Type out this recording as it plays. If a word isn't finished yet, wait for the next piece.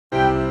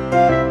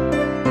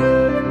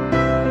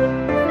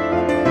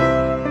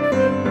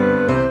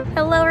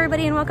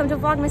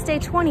Vlogmas Day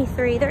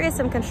 23. There is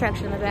some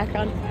construction in the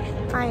background.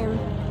 I am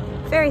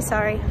very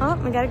sorry. Oh,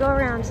 we gotta go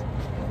around.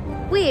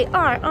 We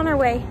are on our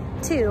way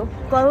to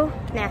Glow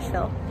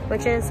Nashville,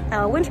 which is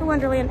a Winter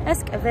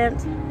Wonderland-esque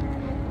event.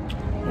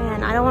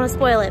 And I don't want to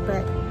spoil it,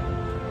 but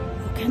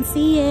you can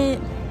see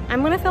it.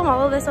 I'm gonna film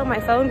all of this on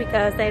my phone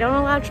because they don't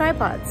allow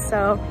tripods,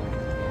 so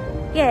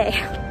yay.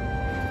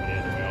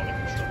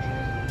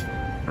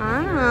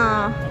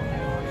 Ah.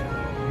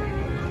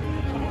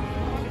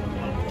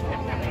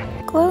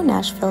 Glow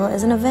Nashville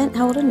is an event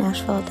held in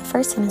Nashville at the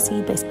First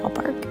Tennessee Baseball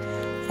Park.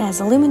 It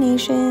has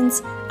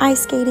illuminations,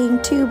 ice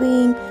skating,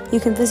 tubing, you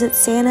can visit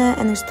Santa,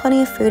 and there's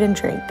plenty of food and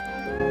drink.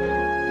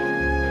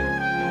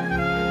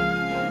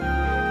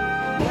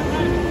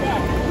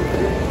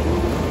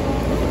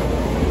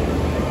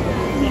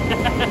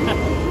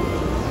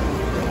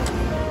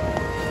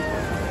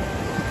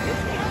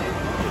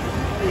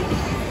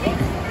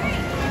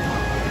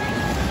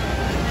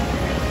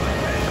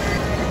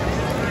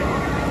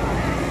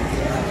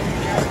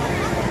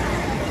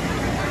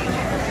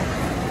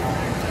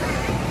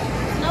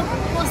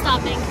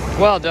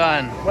 Well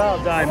done. Well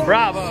done.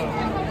 Bravo.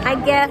 I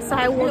guess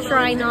I will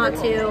try not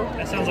to.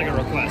 That sounds like a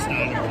request,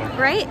 not an order.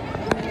 Right?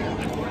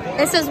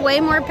 This is way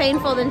more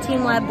painful than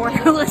Team Lab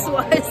Borderless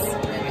was.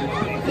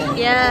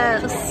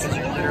 Yes. Because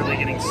you're literally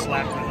getting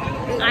slapped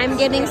with it. I'm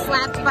getting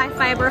slapped by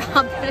fiber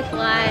optic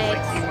lights.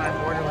 Like Team Lab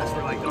Borderless,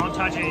 we're like, don't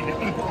touch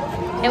anything.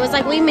 It was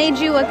like, we made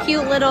you a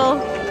cute little...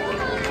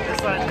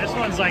 This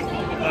one's like,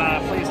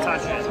 please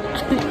touch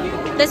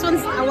it. This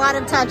one's a lot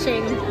of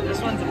touching.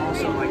 This one's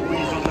also like,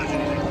 please don't touch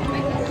anything.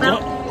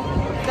 Well,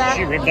 that,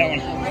 she ripped that one.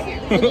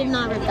 I did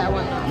not rip that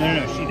one off.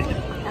 No, she did.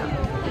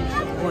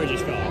 Or it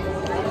just fell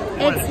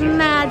off. It's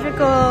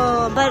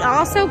magical, but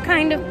also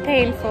kind of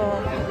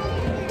painful.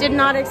 Did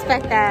not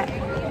expect that.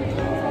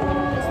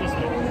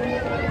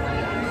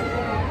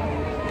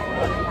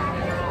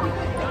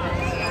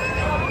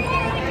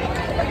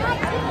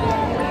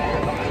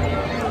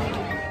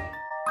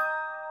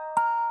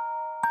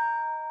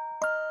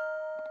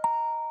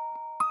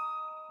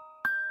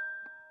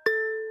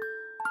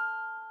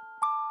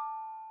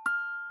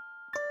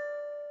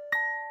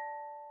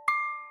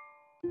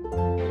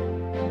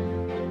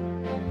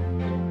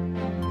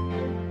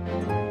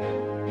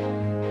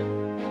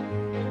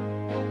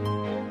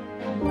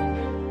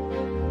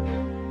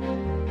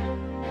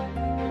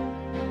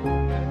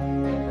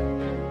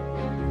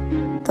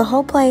 The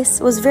whole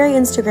place was very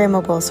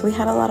Instagrammable, so we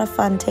had a lot of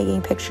fun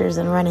taking pictures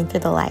and running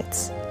through the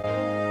lights.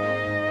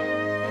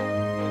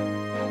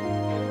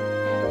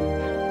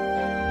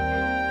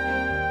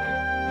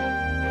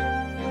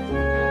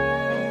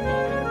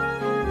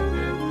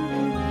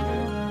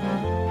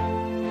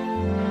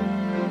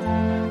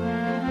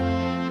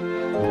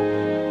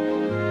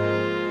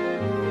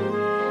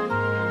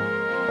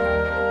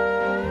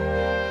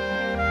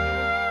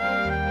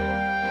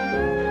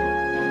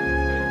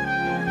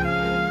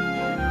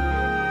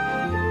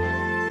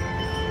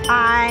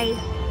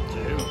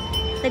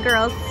 The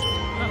girls.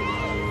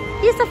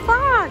 He's a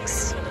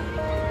fox.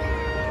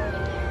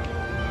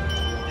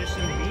 There's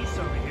some geese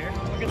over here.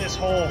 Look at this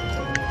hole.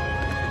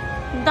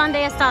 Donde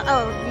está?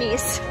 Oh,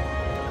 meese.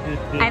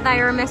 I thought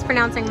you were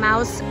mispronouncing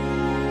mouse.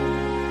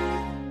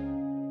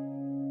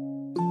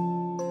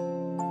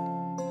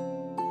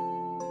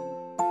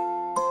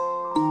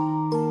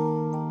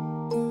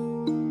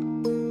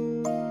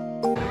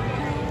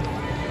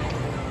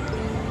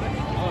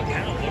 Oh, it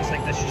kind of looks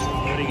like that's just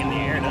floating in the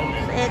air, doesn't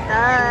it? It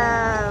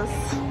does.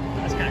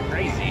 That's kind of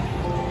crazy.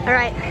 All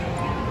right,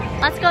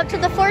 let's go to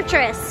the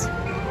fortress.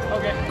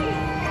 Okay.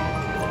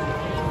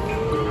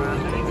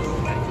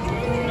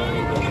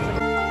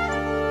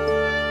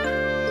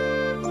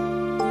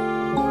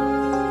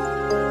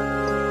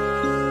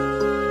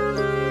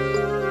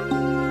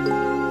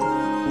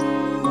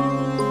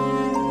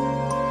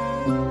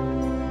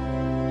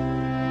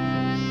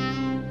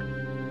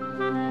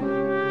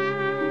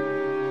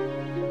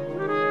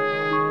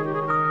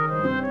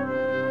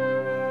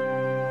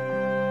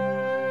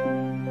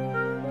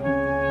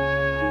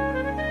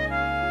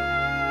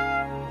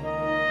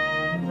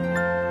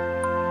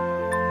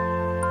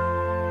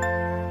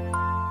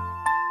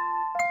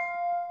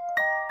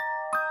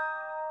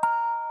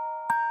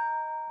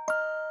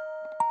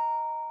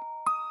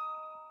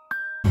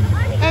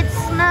 It's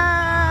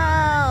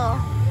snow!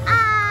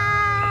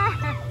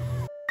 Ah!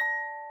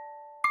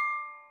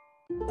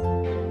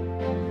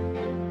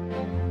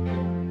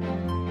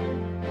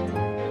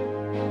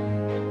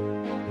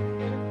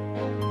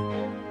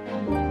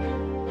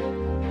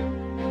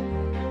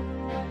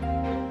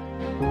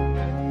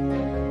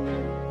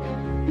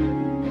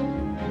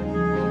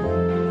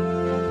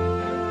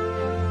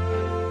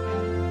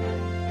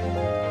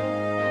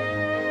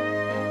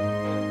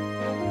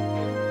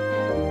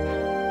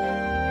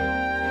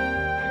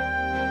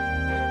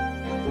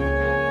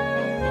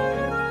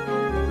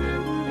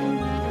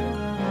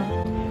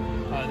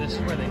 This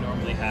is where they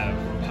normally have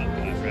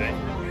putt-putt, right?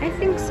 I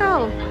think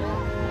so.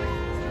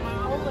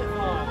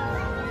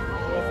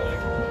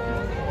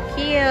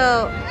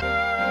 Cute.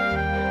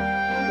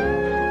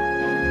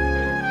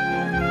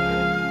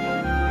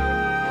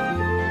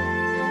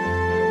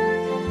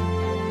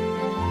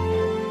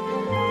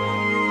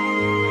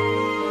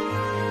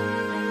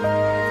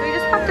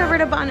 stopped over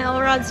to Bon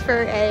Elrod's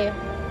for a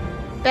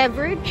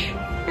beverage.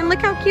 And look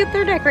how cute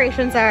their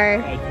decorations are.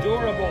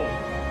 Adorable.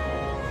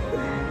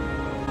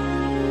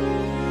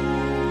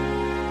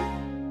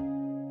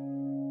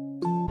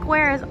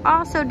 Square is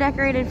also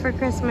decorated for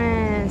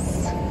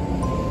Christmas.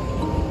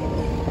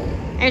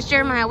 There's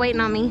Jeremiah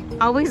waiting on me.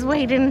 Always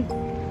waiting.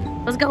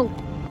 Let's go.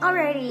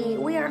 Alrighty,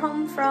 we are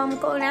home from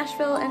Glow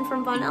Nashville and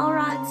from Von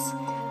Elrod's.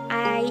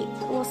 I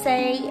will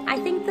say, I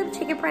think the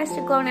ticket price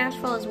to Glow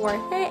Nashville is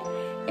worth it.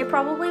 It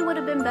probably would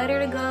have been better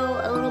to go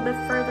a little bit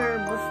further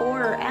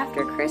before or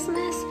after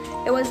Christmas.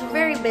 It was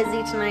very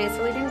busy tonight,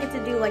 so we didn't get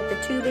to do like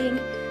the tubing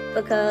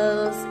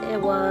because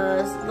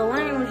the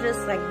line was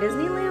just like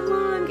Disneyland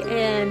long,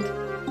 and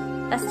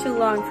that's too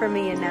long for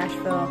me in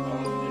Nashville.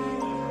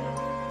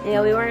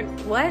 Yeah, we weren't,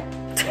 what?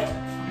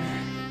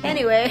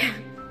 Anyway,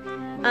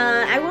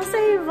 I will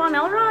say Von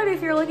Elrod,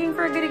 if you're looking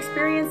for a good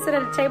experience, sit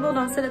at a table,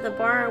 don't sit at the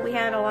bar. We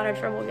had a lot of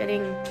trouble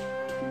getting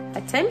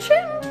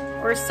attention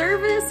or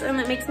service, and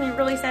that makes me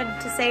really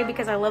sad to say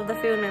because I love the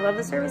food and I love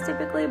the service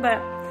typically, but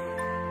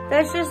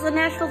that's just the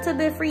Nashville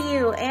tidbit for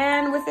you.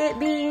 And with it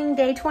being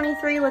day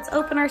 23, let's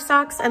open our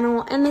socks and then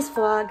we'll end this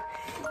vlog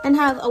and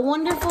have a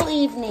wonderful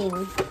evening.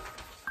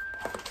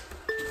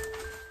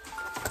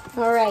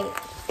 All right,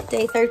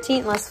 day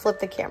 13, let's flip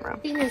the camera.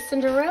 Here's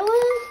Cinderella.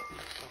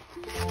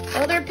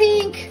 Oh, they're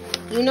pink.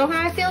 You know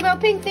how I feel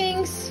about pink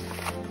things.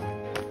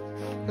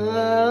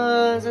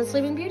 Is that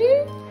Sleeping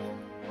Beauty?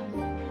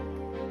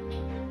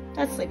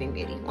 That's Sleeping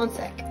Beauty. One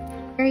sec.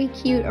 Very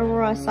cute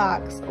Aurora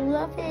socks.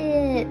 Love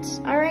it.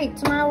 All right,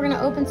 tomorrow we're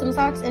gonna open some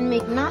socks and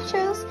make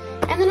nachos,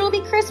 and then it'll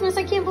be Christmas.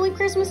 I can't believe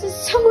Christmas is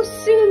so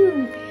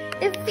soon.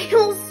 It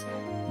feels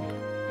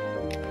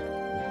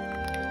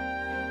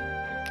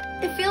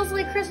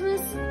like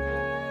Christmas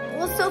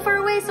was so far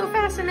away so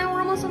fast, and now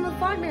we're almost on the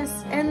Vlogmas,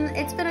 and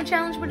it's been a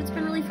challenge, but it's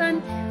been really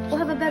fun. We'll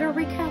have a better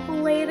recap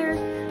later,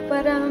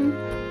 but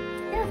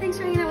yeah, thanks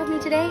for hanging out with me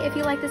today. If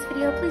you like this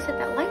video, please hit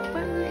that like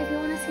button. If you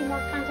want to see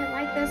more content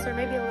like this, or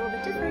maybe a little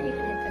bit different, you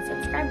can hit the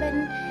subscribe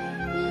button.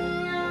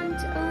 And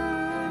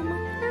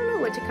I don't know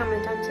what to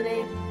comment on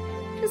today.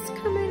 Just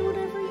comment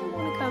whatever you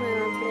want to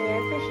comment on today. I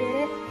appreciate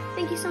it.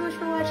 Thank you so much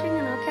for watching,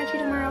 and I'll catch you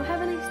tomorrow.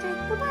 Have a nice day.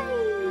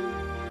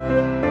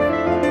 Bye-bye.